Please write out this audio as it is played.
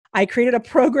I created a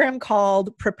program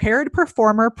called Prepared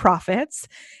Performer Profits,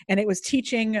 and it was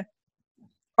teaching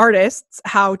artists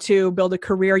how to build a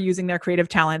career using their creative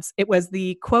talents. It was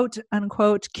the quote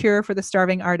unquote cure for the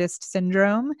starving artist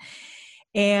syndrome.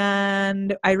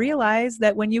 And I realized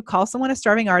that when you call someone a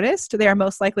starving artist, they are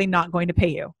most likely not going to pay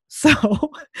you. So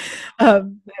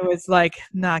it was like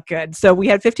not good. So we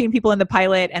had 15 people in the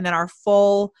pilot, and then our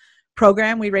full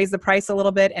program, we raised the price a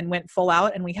little bit and went full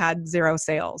out, and we had 0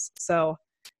 sales. So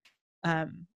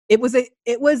it was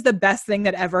the best thing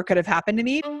that ever could have happened to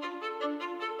me.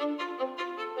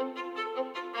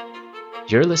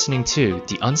 You're listening to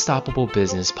the Unstoppable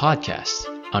Business Podcast.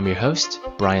 I'm your host,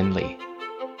 Brian Lee.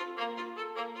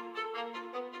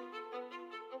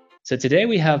 So today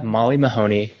we have Molly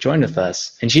Mahoney join with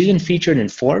us, and she's been featured in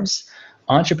Forbes,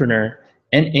 Entrepreneur,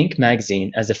 and Inc.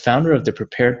 magazine as the founder of The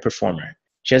Prepared Performer.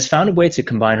 She has found a way to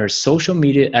combine her social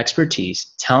media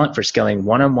expertise, talent for scaling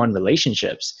one-on-one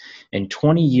relationships, and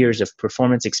 20 years of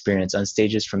performance experience on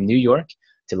stages from New York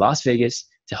to Las Vegas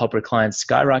to help her clients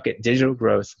skyrocket digital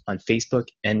growth on Facebook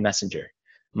and Messenger.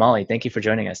 Molly, thank you for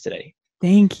joining us today.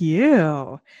 Thank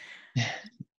you.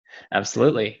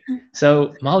 Absolutely.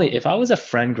 So, Molly, if I was a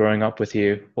friend growing up with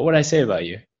you, what would I say about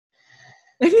you?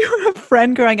 If you were a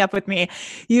friend growing up with me,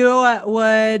 you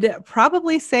would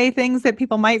probably say things that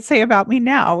people might say about me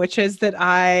now, which is that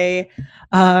I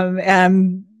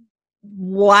am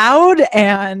loud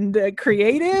and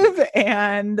creative,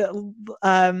 and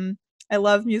I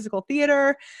love musical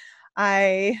theater.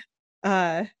 I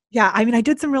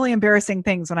did some really embarrassing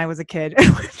things when I was a kid.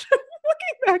 Looking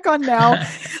back on now,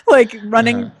 like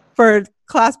running for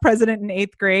class president in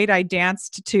 8th grade, I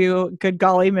danced to Good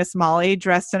Golly Miss Molly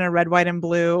dressed in a red, white, and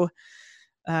blue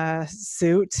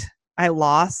suit. I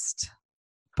lost,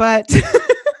 but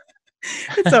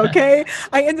it's okay.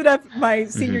 I ended up, my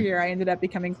senior year, I ended up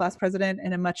becoming class president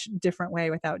in a much different way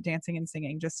without dancing and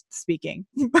singing, just speaking.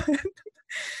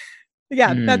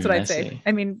 Yeah, that's what I'd say. See.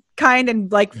 I mean, kind and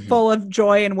like full of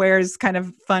joy and wears kind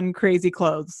of fun, crazy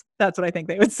clothes. That's what I think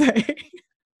they would say.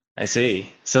 I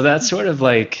see. So that sort of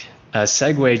like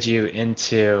segued you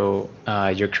into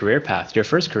your career path, your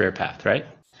first career path, right?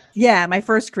 Yeah, my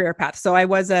first career path. So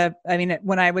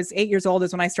when I was 8 years old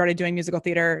is when I started doing musical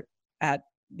theater at,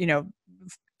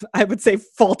 I would say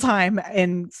full time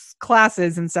in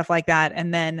classes and stuff like that.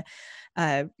 And then,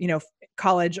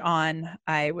 college on,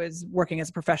 I was working as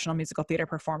a professional musical theater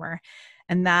performer.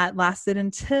 And that lasted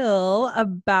until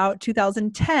about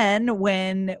 2010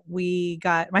 when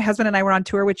my husband and I were on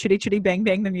tour with Chitty Chitty Bang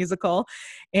Bang, the musical,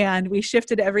 and we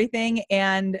shifted everything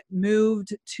and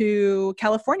moved to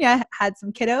California, had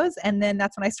some kiddos. And then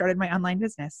that's when I started my online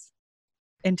business.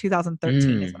 In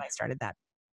 2013 is when I started that.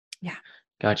 Yeah.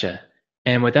 Gotcha.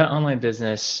 And with that online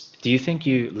business, do you think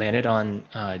you landed on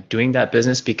doing that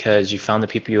business because you found the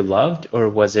people you loved, or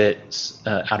was it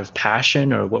out of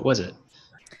passion, or what was it?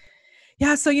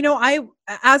 Yeah. So,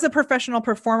 as a professional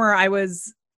performer, I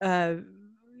was,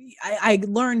 I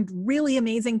learned really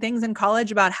amazing things in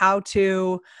college about how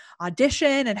to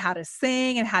audition and how to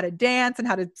sing and how to dance and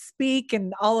how to speak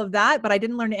and all of that. But I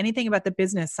didn't learn anything about the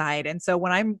business side. And so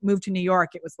when I moved to New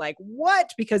York, it was like,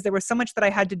 what? Because there was so much that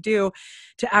I had to do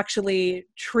to actually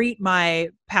treat my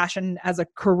passion as a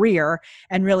career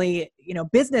and really,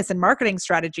 business and marketing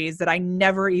strategies that I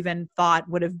never even thought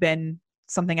would have been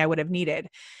something I would have needed.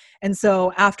 And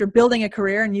so after building a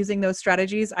career and using those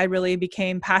strategies, I really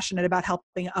became passionate about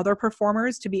helping other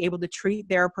performers to be able to treat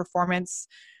their performance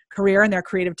career and their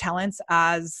creative talents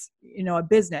as, a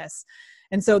business.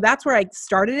 And so that's where I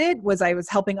started it, was I was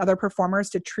helping other performers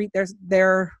to treat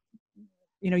their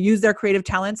use their creative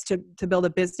talents to build a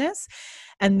business.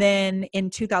 And then in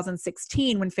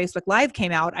 2016, when Facebook Live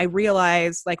came out, I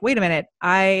realized, like, wait a minute,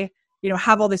 I,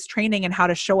 have all this training in how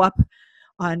to show up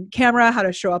on camera, how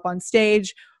to show up on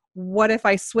stage. What if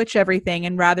I switch everything,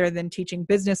 and rather than teaching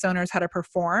business owners how to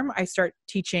perform, I start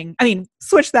teaching,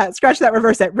 switch that, scratch that,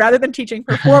 reverse it. Rather than teaching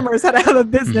performers how to have a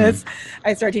business,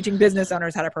 I start teaching business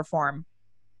owners how to perform.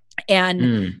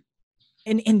 And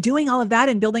in doing all of that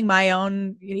and building my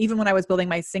own, even when I was building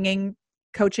my singing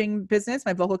coaching business,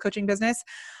 my vocal coaching business,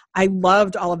 I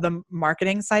loved all of the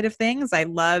marketing side of things. I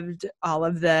loved all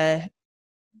of the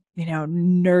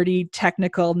nerdy,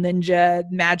 technical, ninja,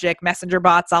 magic, messenger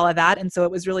bots, all of that. And so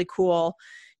it was really cool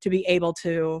to be able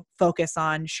to focus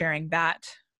on sharing that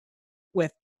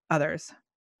with others.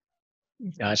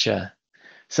 Gotcha.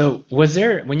 So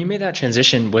when you made that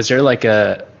transition, was there like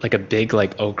a big,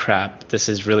 like, oh crap, this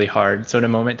is really hard sort of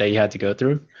moment that you had to go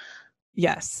through?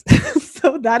 Yes.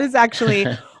 So that is actually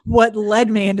what led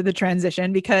me into the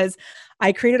transition, because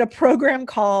I created a program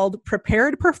called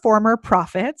Prepared Performer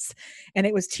Profits, and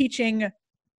it was teaching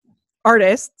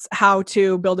artists how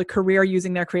to build a career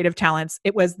using their creative talents.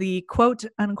 It was the quote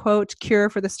unquote cure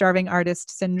for the starving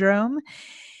artist syndrome.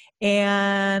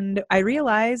 And I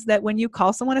realized that when you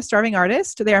call someone a starving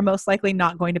artist, they are most likely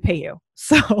not going to pay you.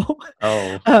 So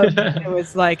Oh. it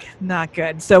was like not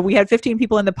good. So we had 15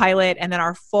 people in the pilot, and then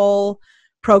our full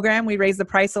program, we raised the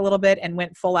price a little bit and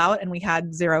went full out, and we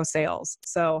had 0 sales.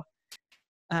 So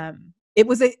it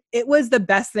was the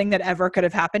best thing that ever could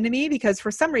have happened to me, because for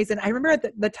some reason, I remember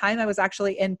at the time I was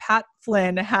actually in, Pat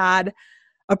Flynn had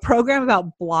a program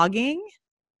about blogging.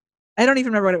 I don't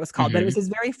even remember what it was called, but it was his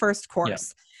very first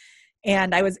course. Yeah.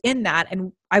 And I was in that,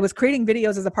 and I was creating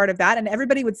videos as a part of that. And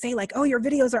everybody would say like, oh, your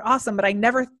videos are awesome. But I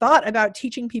never thought about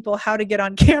teaching people how to get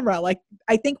on camera. Like,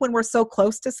 I think when we're so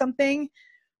close to something,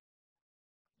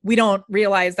 we don't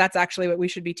realize that's actually what we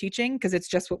should be teaching, because it's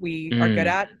just what we are good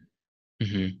at,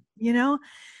 you know?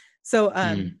 So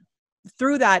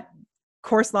through that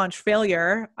course launch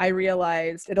failure, I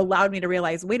realized it allowed me to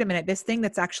realize, wait a minute, this thing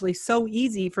that's actually so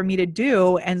easy for me to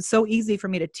do and so easy for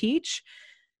me to teach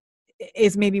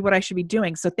is maybe what I should be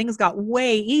doing. So things got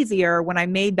way easier when I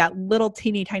made that little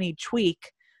teeny tiny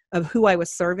tweak of who I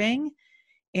was serving.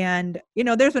 And, you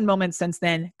know, there's been moments since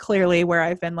then, clearly, where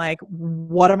I've been like,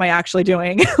 what am I actually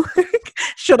doing?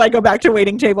 Should I go back to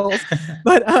waiting tables?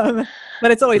 But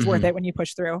it's always worth it when you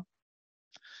push through.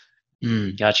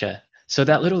 Gotcha. So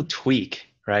that little tweak,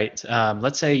 right?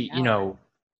 Let's say, you know,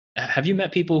 have you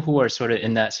met people who are sort of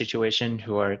in that situation,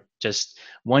 who are just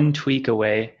one tweak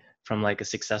away from like a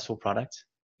successful product?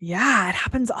 Yeah, it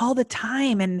happens all the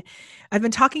time. And I've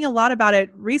been talking a lot about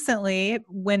it recently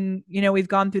when, you know, we've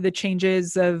gone through the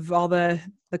changes of all the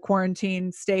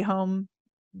quarantine, stay home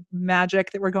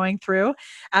magic that we're going through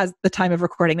as the time of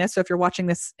recording this. So if you're watching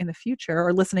this in the future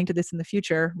or listening to this in the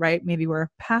future, right, maybe we're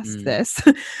past this.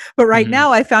 But right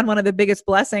now, I found one of the biggest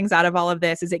blessings out of all of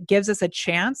this is it gives us a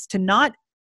chance to not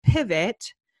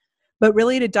pivot, but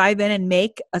really to dive in and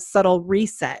make a subtle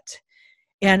reset.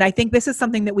 And I think this is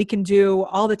something that we can do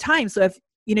all the time. So if,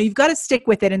 you know, you've got to stick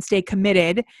with it and stay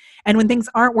committed. And when things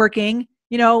aren't working,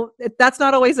 you know, that's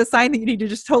not always a sign that you need to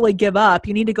just totally give up.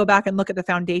 You need to go back and look at the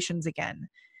foundations again.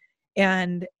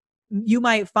 And you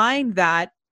might find that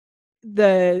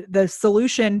the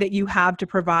solution that you have to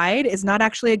provide is not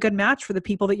actually a good match for the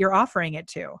people that you're offering it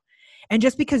to. And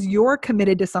just because you're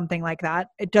committed to something like that,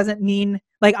 it doesn't mean,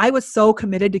 like, I was so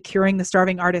committed to curing the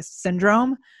starving artist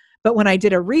syndrome. But when I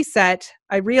did a reset,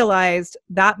 I realized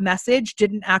that message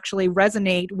didn't actually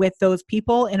resonate with those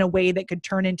people in a way that could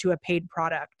turn into a paid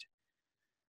product.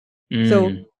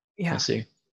 So, yeah. I see.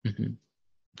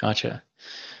 Gotcha.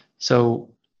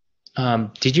 So,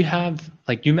 did you have,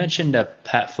 like, you mentioned a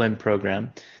Pat Flynn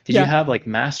program. Did you have like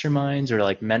masterminds or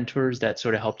like mentors that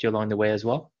sort of helped you along the way as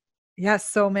well? Yes,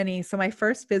 so many. So my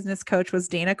first business coach was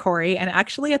Dana Corey. And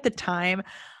actually at the time,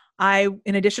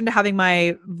 in addition to having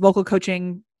my vocal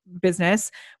coaching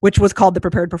business, which was called The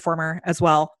Prepared Performer as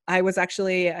well, I was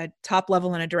actually a top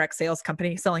level in a direct sales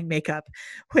company selling makeup,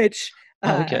 which,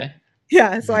 okay.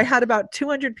 Yeah. So I had about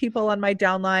 200 people on my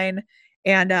downline,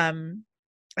 and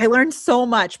I learned so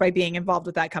much by being involved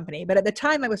with that company. But at the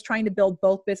time I was trying to build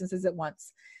both businesses at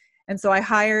once. And so I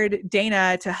hired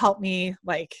Dana to help me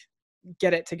like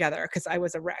get it together, because I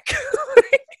was a wreck.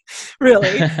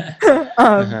 Really.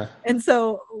 And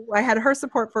so I had her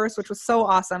support first, which was so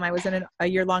awesome. I was in a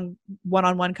year-long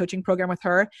one-on-one coaching program with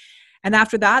her. And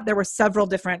after that, there were several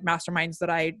different masterminds that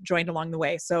I joined along the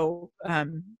way. So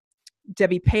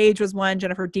Debbie Page was one,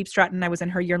 Jennifer Deep Stratton. I was in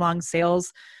her year-long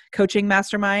sales coaching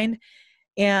mastermind,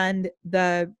 and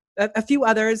a few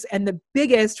others. And the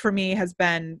biggest for me has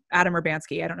been Adam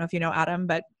Urbanski. I don't know if you know Adam,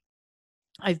 but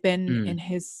I've been in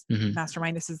his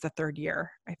mastermind. This is the 3rd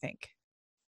year, I think,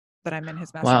 that I'm in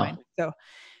his mastermind. Wow. So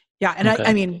yeah. And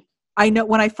I mean, I remember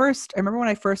when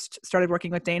I first started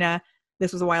working with Dana,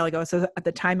 this was a while ago. So at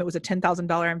the time it was a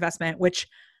 $10,000 investment, which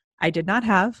I did not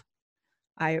have.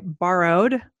 I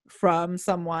borrowed from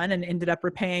someone and ended up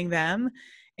repaying them.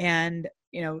 And,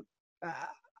 you know,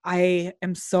 I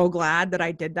am so glad that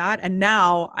I did that. And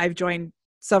now I've joined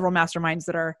several masterminds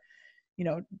that are, you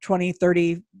know, 20,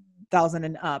 30,000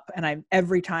 and up. And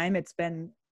every time it's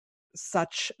been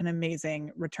such an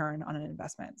amazing return on an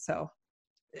investment. So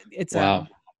it's, wow.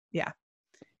 Yeah.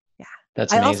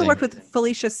 That's amazing. I also worked with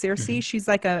Felicia Searcy. She's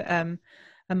like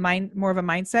more of a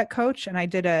mindset coach. And I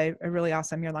did a really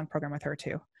awesome year-long program with her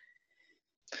too.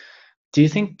 Do you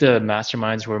think the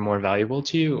masterminds were more valuable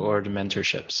to you, or the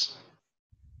mentorships?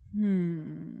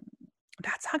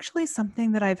 That's actually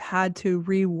something that I've had to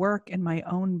rework in my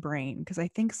own brain, because I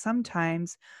think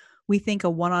sometimes we think a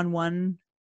one-on-one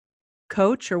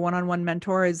coach or one-on-one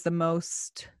mentor is the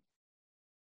most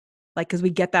like, cause we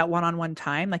get that one-on-one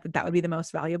time, like that would be the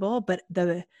most valuable. But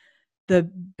the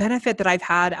benefit that I've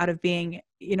had out of being,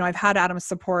 I've had Adam's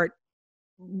support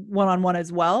one-on-one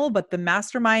as well, but the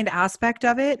mastermind aspect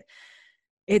of it,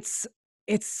 it's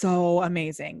so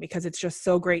amazing because it's just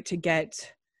so great to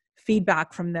get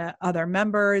feedback from the other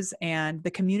members and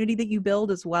the community that you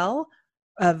build as well,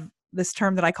 of this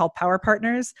term that I call power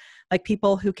partners, like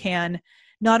people who can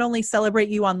not only celebrate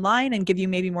you online and give you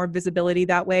maybe more visibility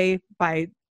that way by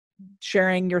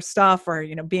sharing your stuff or,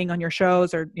 being on your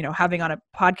shows or, having on a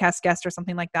podcast guest or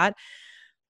something like that,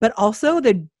 but also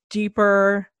the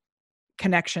deeper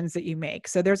connections that you make.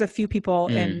 So there's a few people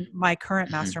in my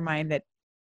current mastermind that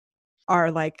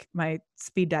are like my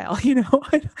speed dial,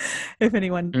 if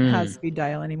anyone has speed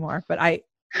dial anymore, but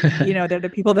they're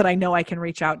the people that I know I can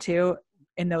reach out to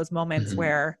in those moments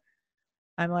where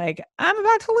I'm like, I'm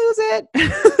about to lose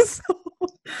it. So,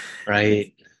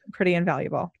 right. Pretty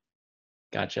invaluable.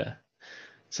 Gotcha.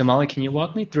 So Molly, can you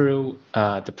walk me through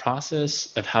the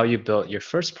process of how you built your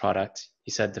first product?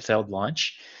 You said the failed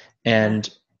launch. And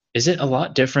is it a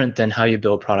lot different than how you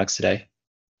build products today?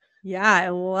 Yeah, I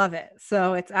love it.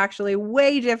 So it's actually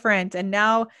way different. And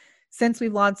now since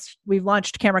we've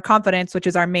launched Camera Confidence, which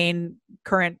is our main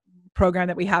current program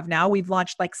that we have now, we've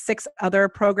launched like 6 other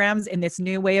programs in this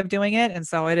new way of doing it. And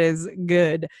so it is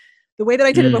good. The way that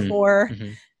I did it before,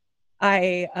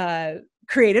 I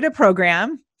created a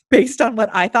program based on what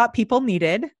I thought people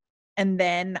needed. And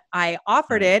then I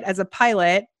offered it as a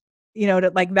pilot,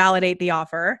 to like validate the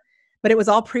offer, but it was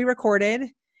all pre-recorded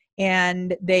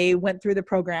and they went through the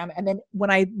program. And then when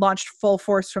I launched full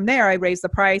force from there, I raised the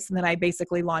price and then I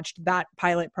basically launched that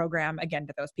pilot program again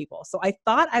to those people. So I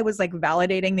thought I was like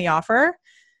validating the offer,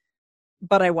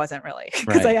 but I wasn't really,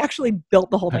 because I actually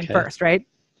built the whole thing first, right?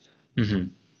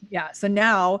 Yeah. So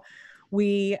now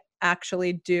we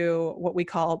actually do what we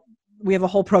have a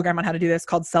whole program on how to do this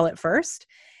called Sell It First.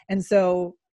 And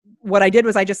so what I did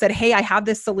was I just said, hey, I have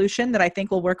this solution that I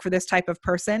think will work for this type of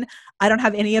person. I don't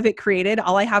have any of it created.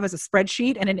 All I have is a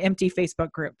spreadsheet and an empty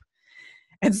Facebook group.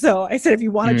 And so I said, if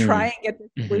you want to try and get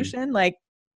the solution, like,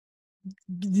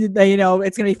 it's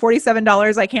going to be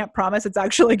 $47. I can't promise it's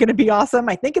actually going to be awesome.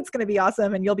 I think it's going to be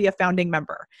awesome and you'll be a founding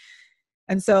member.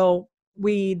 And so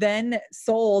we then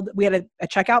we had a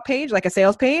checkout page, like a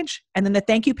sales page. And then the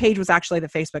thank you page was actually the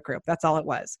Facebook group. That's all it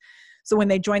was. So when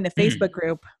they joined the Facebook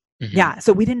group,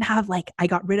 so we didn't have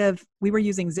we were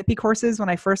using Zippy courses when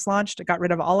I first launched. I got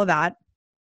rid of all of that.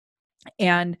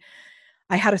 And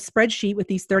I had a spreadsheet with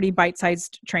these 30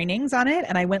 bite-sized trainings on it.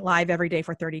 And I went live every day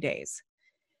for 30 days.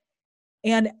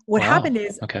 And what happened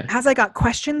is as I got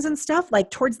questions and stuff, like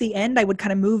towards the end, I would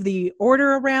kind of move the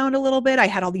order around a little bit. I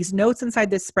had all these notes inside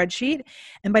this spreadsheet.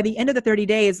 And by the end of the 30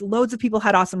 days, loads of people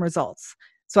had awesome results.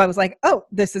 So I was like, oh,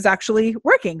 this is actually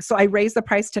working. So I raised the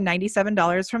price to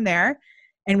 $97 from there.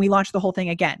 And we launched the whole thing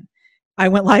again. I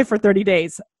went live for 30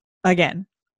 days again.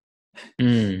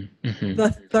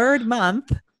 The third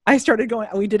month, I started going,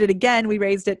 we did it again. We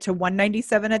raised it to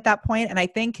 $197 at that point. And I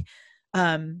think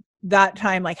that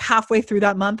time, like halfway through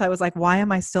that month, I was like, why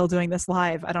am I still doing this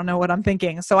live? I don't know what I'm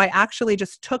thinking. So I actually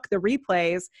just took the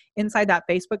replays inside that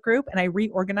Facebook group and I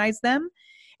reorganized them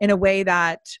in a way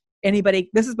that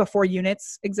this is before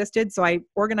units existed. So I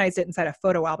organized it inside a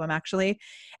photo album actually.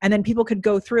 And then people could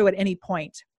go through at any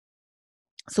point.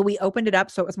 So we opened it up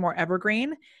so it was more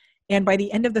evergreen. And by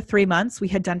the end of the 3 months, we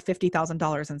had done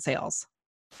 $50,000 in sales.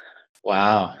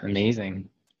 Wow. Amazing.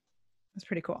 That's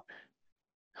pretty cool.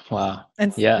 Wow.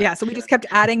 And so we just kept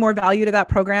adding more value to that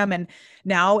program. And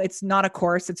now it's not a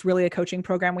course. It's really a coaching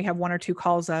program. We have 1 or 2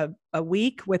 calls a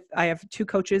week I have 2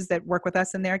 coaches that work with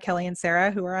us in there, Kelly and Sarah,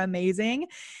 who are amazing.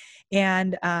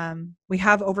 And we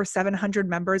have over 700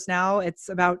 members now. It's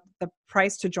about the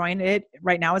price to join it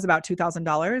right now is about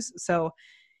 $2,000. So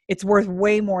it's worth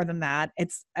way more than that.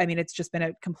 It's just been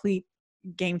a complete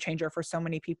game changer for so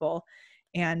many people.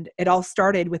 And it all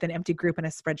started with an empty group and a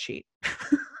spreadsheet,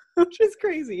 which is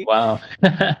crazy. Wow.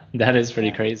 That is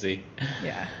pretty crazy.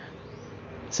 Yeah.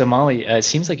 So Molly, it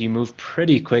seems like you move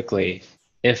pretty quickly.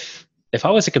 If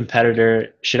I was a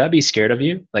competitor, should I be scared of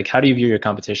you? Like, how do you view your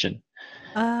competition?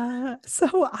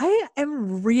 So I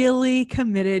am really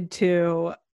committed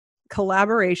to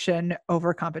collaboration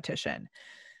over competition.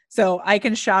 So I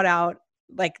can shout out,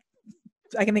 like,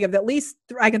 I can think of at least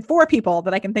 4 people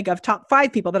that I can think of, top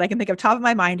 5 people that I can think of top of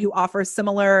my mind who offer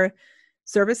similar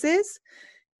services,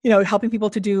 helping people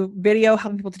to do video,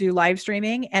 helping people to do live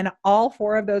streaming. And all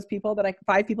 4 of those people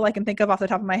 5 people I can think of off the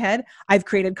top of my head, I've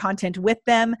created content with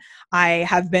them. I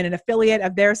have been an affiliate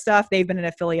of their stuff. They've been an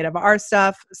affiliate of our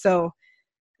stuff. So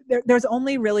there's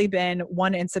only really been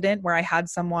one incident where I had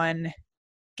someone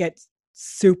get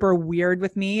super weird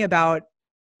with me about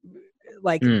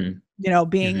like, Mm.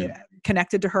 being Mhm.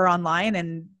 connected to her online,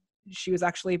 and she was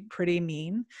actually pretty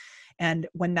mean. And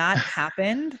when that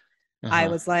happened, I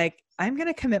Uh-huh. was like, I'm going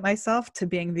to commit myself to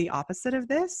being the opposite of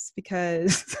this,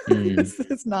 because Mm. this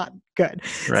is not good.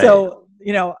 Right. So,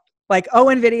 like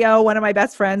Owen Video, one of my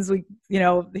best friends,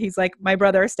 he's like my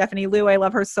brother. Stephanie Liu, I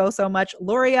love her so, so much.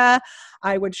 Luria,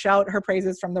 I would shout her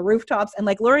praises from the rooftops. And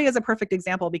like Luria is a perfect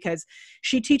example because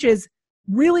she teaches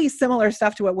really similar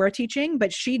stuff to what we're teaching,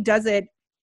 but she does it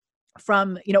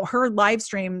from, her live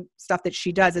stream stuff that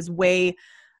she does is way,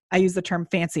 I use the term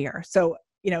fancier. So,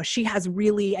 she has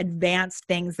really advanced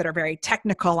things that are very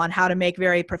technical on how to make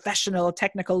very professional,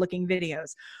 technical looking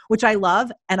videos, which I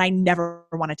love and I never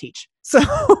want to teach. So,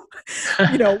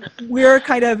 we're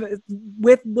kind of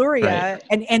with Right. Luria,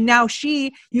 and now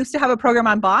she used to have a program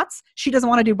on bots. She doesn't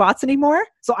want to do bots anymore.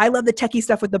 So I love the techie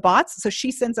stuff with the bots. So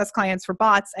she sends us clients for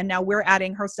bots, and now we're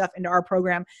adding her stuff into our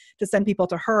program to send people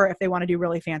to her if they want to do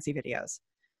really fancy videos.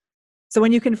 So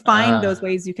when you can find those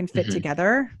ways you can fit Mhm.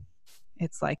 together,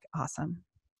 it's like awesome.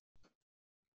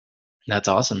 That's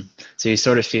awesome. So you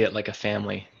sort of feel it like a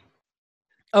family.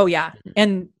 Oh yeah. Mhm.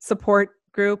 And support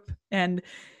group, and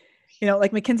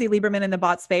like Mackenzie Lieberman in the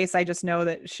bot space, I just know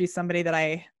that she's somebody that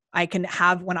I can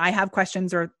have when I have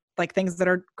questions or like things that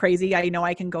are crazy. I know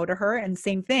I can go to her. And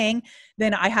same thing.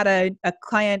 Then I had a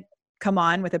client come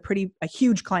on with a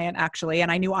huge client actually,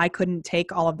 and I knew I couldn't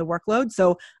take all of the workload.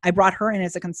 So I brought her in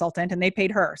as a consultant and they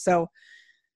paid her. So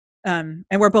and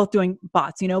we're both doing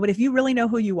bots, but if you really know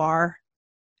who you are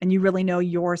and you really know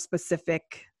your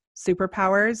specific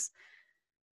superpowers,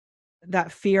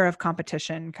 that fear of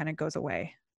competition kind of goes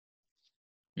away.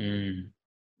 Mm.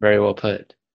 Very well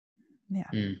put. Yeah.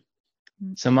 Mm.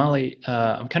 So Molly,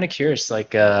 I'm kind of curious,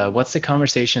 like, what's the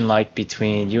conversation like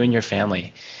between you and your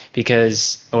family,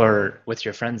 or with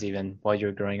your friends even while you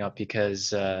were growing up,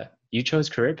 because you chose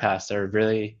career paths that are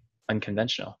really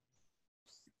unconventional.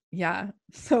 Yeah.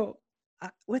 So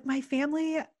with my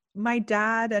family, my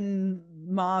dad and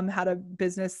mom had a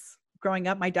business growing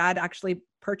up. My dad actually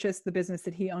purchased the business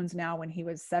that he owns now when he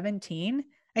was 17,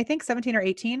 I think 17 or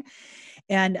 18.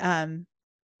 And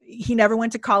he never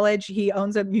went to college. He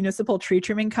owns a municipal tree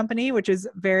trimming company, which is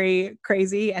very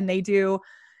crazy. And they do,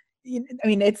 I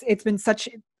mean, it's been such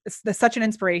an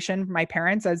inspiration for my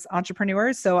parents as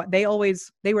entrepreneurs. So they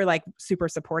were like super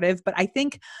supportive. But I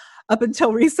think up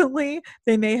until recently,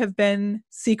 they may have been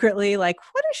secretly like,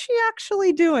 what is she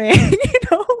actually doing?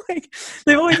 Like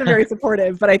they've always been very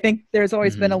supportive, but I think there's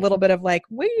always been a Hmm. little bit of like,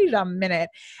 wait a minute.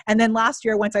 And then last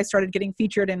year, once I started getting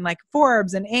featured in like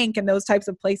Forbes and Inc. and those types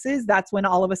of places, that's when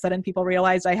all of a sudden people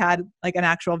realized I had like an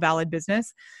actual valid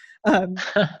business. Um,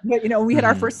 but we had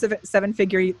our Hmm. first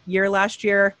seven-figure year last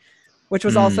year, which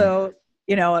was Mm. also,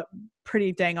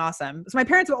 pretty dang awesome. So my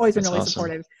parents have always been That's really awesome.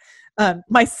 supportive.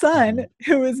 My son, Mhm.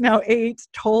 who is now 8,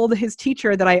 told his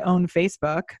teacher that I own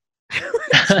Facebook.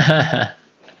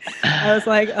 I was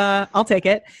like, I'll take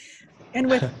it. And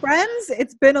with friends,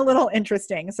 it's been a little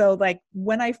interesting. So like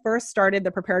when I first started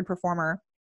the Prepared Performer,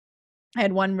 I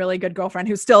had one really good girlfriend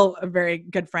who's still a very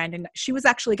good friend, and she was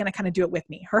actually going to kind of do it with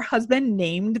me. Her husband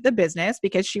named the business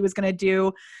because she was going to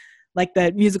do like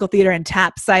the musical theater and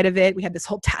tap side of it. We had this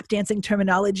whole tap dancing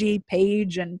terminology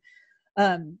page, and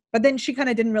but then she kind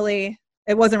of didn't really,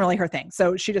 it wasn't really her thing.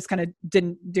 So she just kind of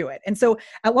didn't do it. And so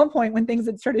at one point when things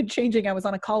had started changing, I was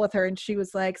on a call with her and she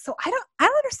was like, so I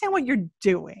don't understand what you're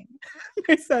doing.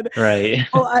 I said, Right.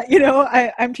 well,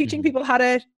 I'm teaching Mhm. people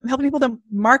I'm helping people to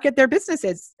market their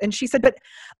businesses. And she said, but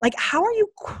like, how are you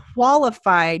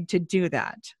qualified to do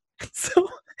that? So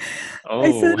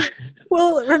I said, Oh.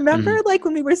 well, remember Mhm. like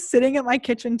when we were sitting at my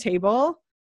kitchen table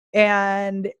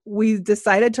and we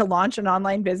decided to launch an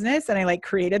online business, and I like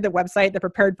created the website, The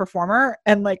Prepared Performer,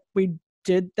 and like we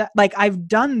did that. Like I've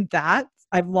done that.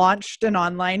 I've launched an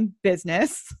online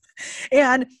business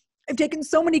and I've taken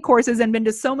so many courses and been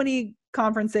to so many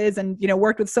conferences and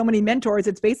worked with so many mentors.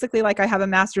 It's basically like I have a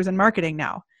master's in marketing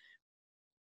now.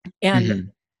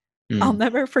 And Mhm. I'll Mm.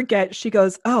 never forget, she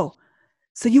goes, "Oh,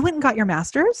 so you went and got your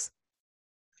master's?"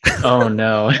 Oh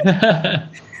no.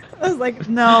 I was like,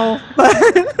 "No, but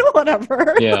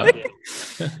whatever." Yeah. Like,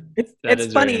 it's That it's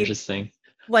is very funny, interesting.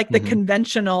 like the Mhm.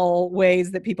 conventional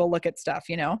ways that people look at stuff.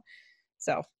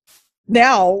 So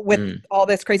now with Mm. all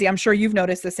this crazy, I'm sure you've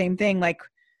noticed the same thing. Like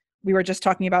we were just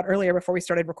talking about earlier before we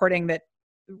started recording, that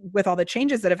with all the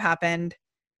changes that have happened,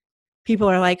 people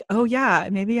are like, oh yeah,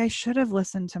 maybe I should have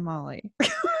listened to Molly.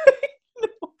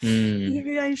 Mm.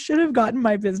 Maybe I should have gotten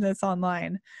my business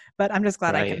online, but I'm just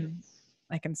glad I Right. can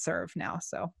can serve now.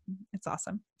 So it's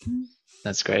awesome.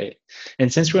 That's great.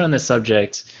 And since we're on the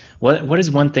subject, what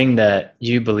is one thing that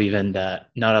you believe in that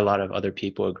not a lot of other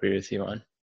people agree with you on?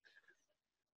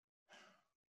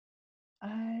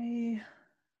 I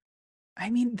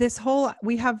mean,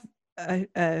 we have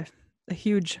a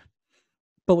huge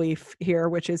belief here,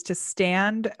 which is to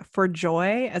stand for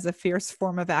joy as a fierce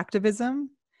form of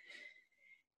activism.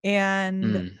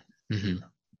 And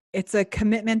it's a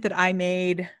commitment that I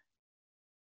made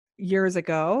years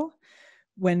ago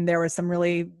when there was some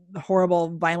really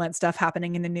horrible, violent stuff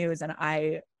happening in the news. And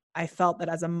I felt that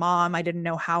as a mom, I didn't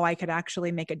know how I could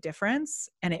actually make a difference.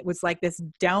 And it was like this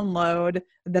download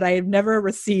that I have never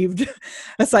received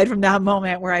aside from that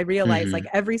moment where I realized like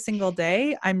every single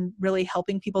day, I'm really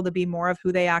helping people to be more of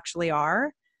who they actually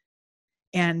are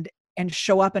and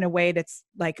show up in a way that's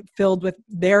like filled with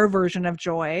their version of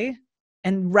joy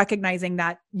and recognizing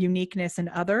that uniqueness in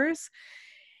others.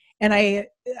 And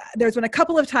there's been a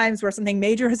couple of times where something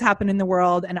major has happened in the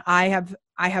world and I have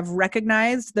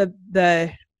recognized the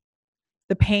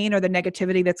pain or the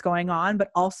negativity that's going on, but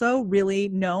also really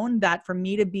known that for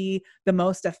me to be the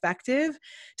most effective,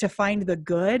 to find the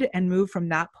good and move from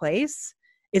that place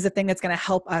is a thing that's going to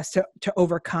help us to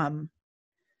overcome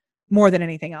more than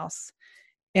anything else.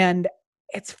 And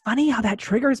it's funny how that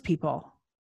triggers people.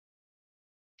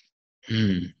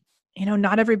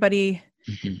 Not everybody,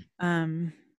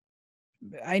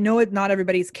 I know not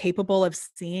everybody's capable of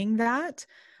seeing that,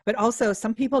 but also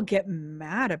some people get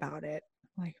mad about it.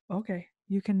 Like, okay,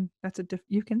 you can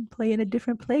play in a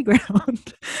different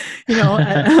playground,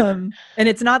 and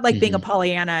it's not like being a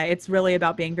Pollyanna. It's really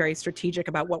about being very strategic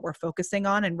about what we're focusing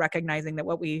on and recognizing that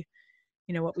what we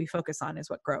focus on is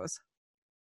what grows.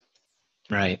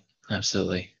 Right.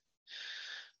 Absolutely.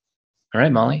 All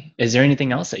right, Molly, is there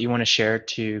anything else that you want to share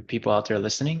to people out there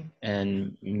listening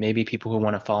and maybe people who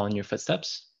want to follow in your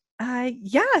footsteps?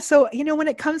 Yeah. So, when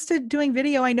it comes to doing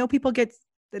video, I know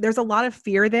there's a lot of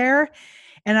fear there.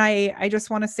 And I just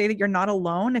want to say that you're not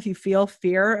alone if you feel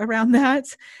fear around that.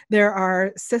 There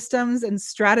are systems and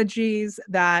strategies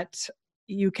that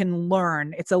you can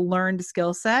learn. It's a learned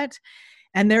skill set.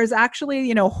 And there's actually,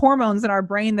 hormones in our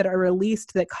brain that are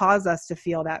released that cause us to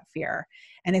feel that fear.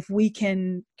 And if we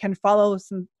can follow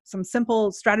some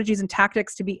simple strategies and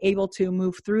tactics to be able to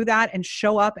move through that and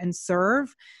show up and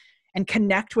serve and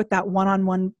connect with that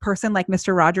one-on-one person like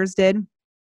Mr. Rogers did.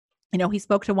 He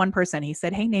spoke to one person. He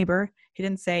said, "Hey, neighbor." He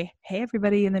didn't say, "Hey,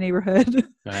 everybody in the neighborhood."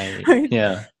 Right. Right?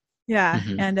 Yeah. Yeah.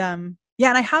 And and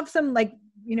I have some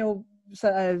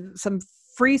some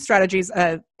free strategies,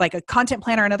 like a content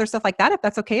planner and other stuff like that, if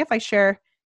that's okay, if I share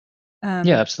yeah,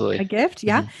 absolutely. a gift.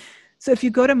 Yeah. So if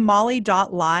you go to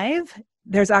molly.live,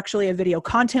 there's actually a video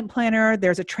content planner.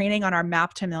 There's a training on our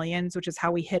map to millions, which is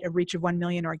how we hit a reach of 1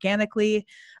 million organically.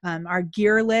 Our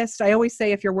gear list. I always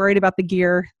say if you're worried about the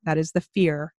gear, that is the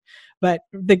fear. But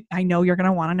I know you're going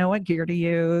to want to know what gear to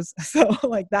use. So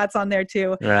like that's on there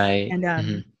too. Right.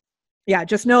 And yeah,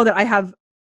 just know that I have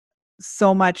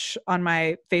so much on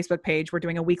my Facebook page. We're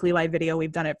doing a weekly live video.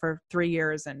 We've done it for 3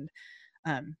 years. And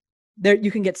there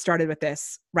you can get started with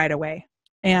this right away.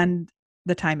 And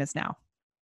the time is now.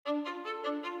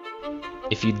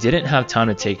 If you didn't have time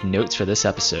to take notes for this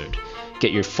episode,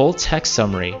 get your full text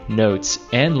summary, notes,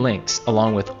 and links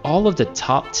along with all of the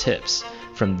top tips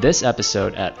from this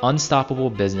episode at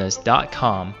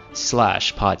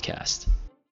unstoppablebusiness.com/podcast.